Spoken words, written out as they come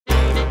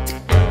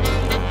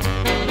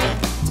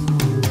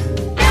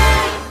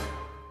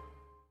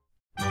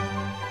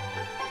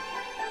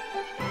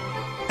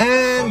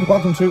and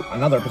welcome to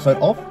another episode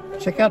of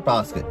Checkout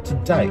Basket.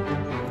 Today,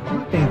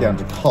 I'm heading down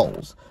to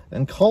Coles,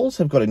 and Coles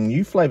have got a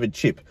new flavoured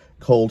chip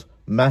called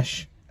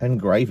Mash and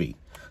Gravy.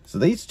 So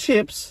these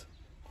chips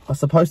are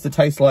supposed to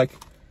taste like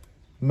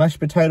mashed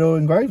potato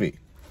and gravy.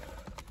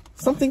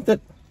 Something that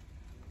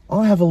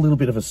I have a little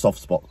bit of a soft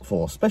spot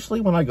for,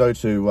 especially when I go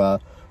to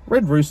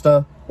Red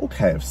Rooster or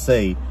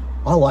KFC.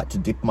 I like to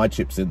dip my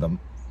chips in them.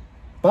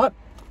 But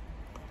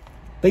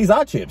these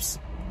are chips.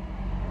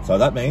 So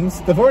that means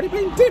they've already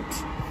been dipped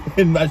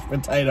in mashed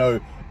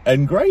potato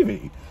and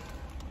gravy.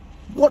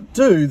 What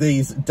do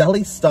these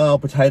deli-style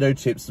potato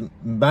chips,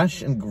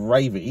 mash and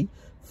gravy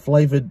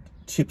flavoured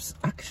chips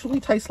actually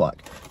taste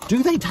like?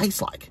 Do they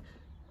taste like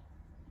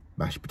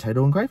mashed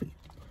potato and gravy?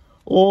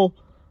 Or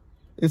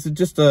is it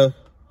just a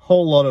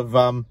whole lot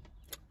of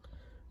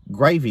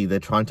gravy they're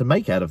trying to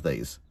make out of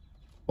these?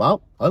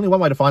 Well, only one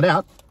way to find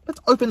out.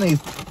 Let's open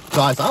these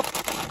guys up.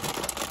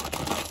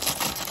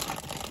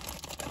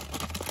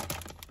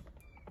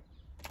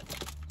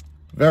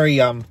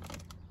 Very,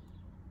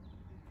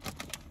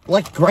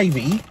 like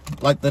gravy,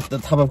 like the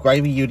tub of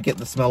gravy you'd get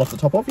the smell off the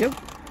top of, yeah?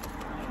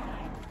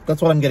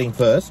 That's what I'm getting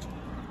first.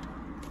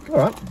 All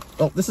right,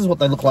 well, this is what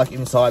they look like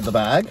inside the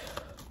bag.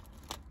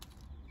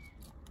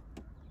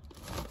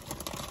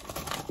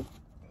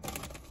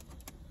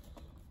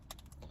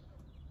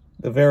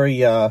 They're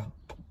very,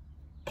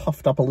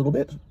 puffed up a little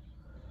bit.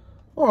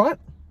 All right,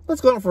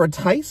 let's go in for a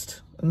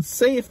taste and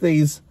see if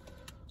these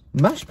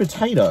mashed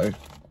potato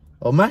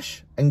or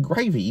mash and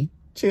gravy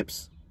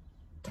chips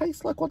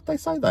taste like what they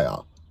say they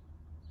are.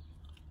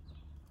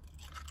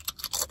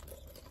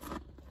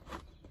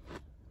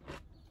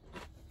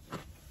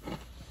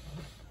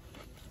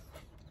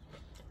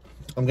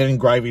 I'm getting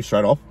gravy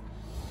straight off,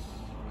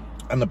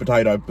 and the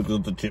potato because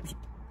of the chips.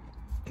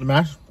 The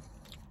mash,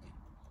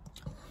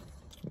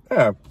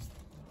 yeah,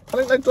 I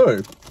think they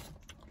do.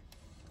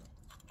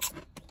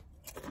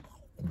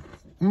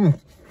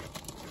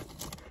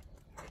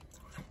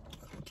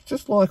 It's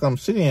just like I'm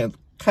sitting at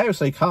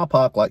KFC car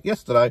park like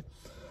yesterday,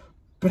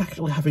 but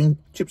actually having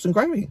chips and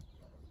gravy.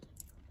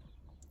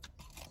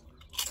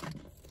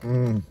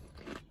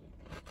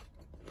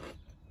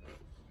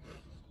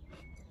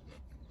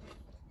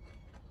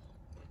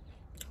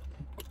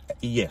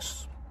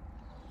 Yes.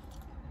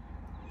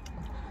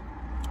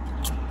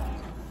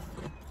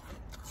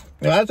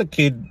 Now, as a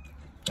kid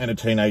and a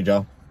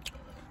teenager,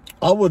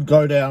 I would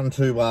go down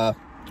to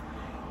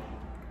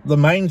the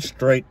main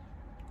street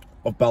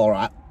of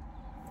Ballarat.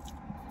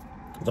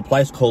 There's a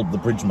place called the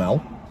Bridge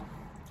Mill,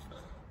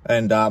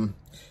 and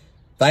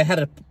they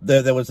had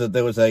there was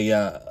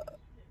a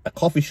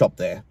coffee shop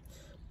there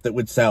that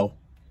would sell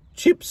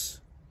chips,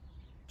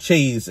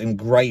 cheese, and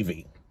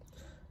gravy,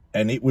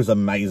 and it was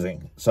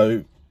amazing.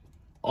 So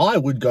I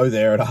would go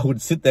there and I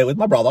would sit there with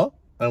my brother,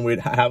 and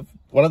we'd have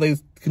one of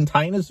these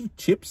containers of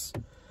chips,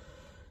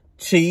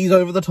 cheese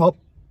over the top,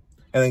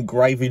 and then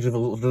gravy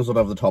drizzled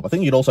over the top. I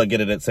think you'd also get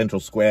it at Central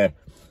Square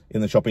in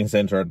the shopping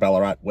centre at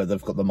Ballarat, where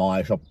they've got the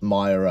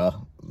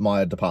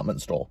Myer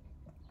department store.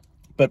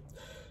 But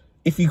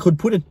if you could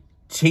put a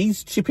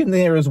cheese chip in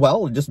there as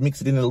well and just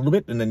mix it in a little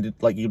bit, and then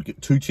like you'd get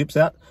two chips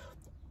out,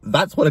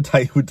 that's what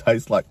it would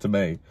taste like to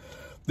me.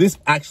 This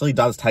actually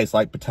does taste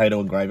like potato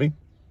and gravy.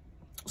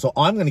 So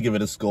I'm going to give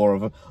it a score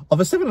of a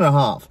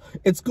 7.5.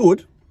 It's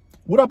good.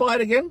 Would I buy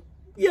it again?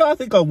 Yeah, I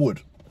think I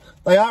would.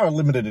 They are a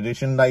limited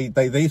edition.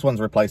 These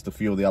ones replaced a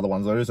few of the other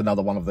ones. There is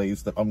another one of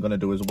these that I'm going to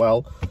do as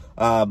well.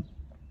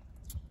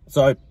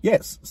 So,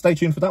 yes, stay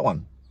tuned for that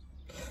one.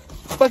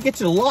 Don't forget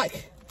to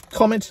like,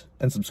 comment,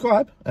 and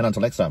subscribe. And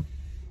until next time,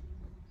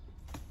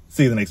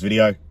 see you in the next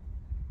video.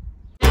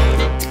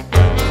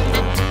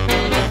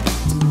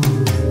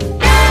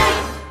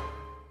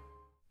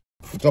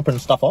 Dropping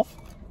stuff off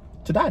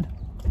to Dad.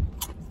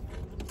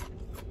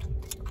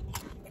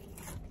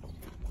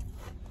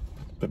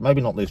 But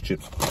maybe not these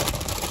chips.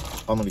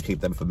 I'm going to keep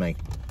them for me.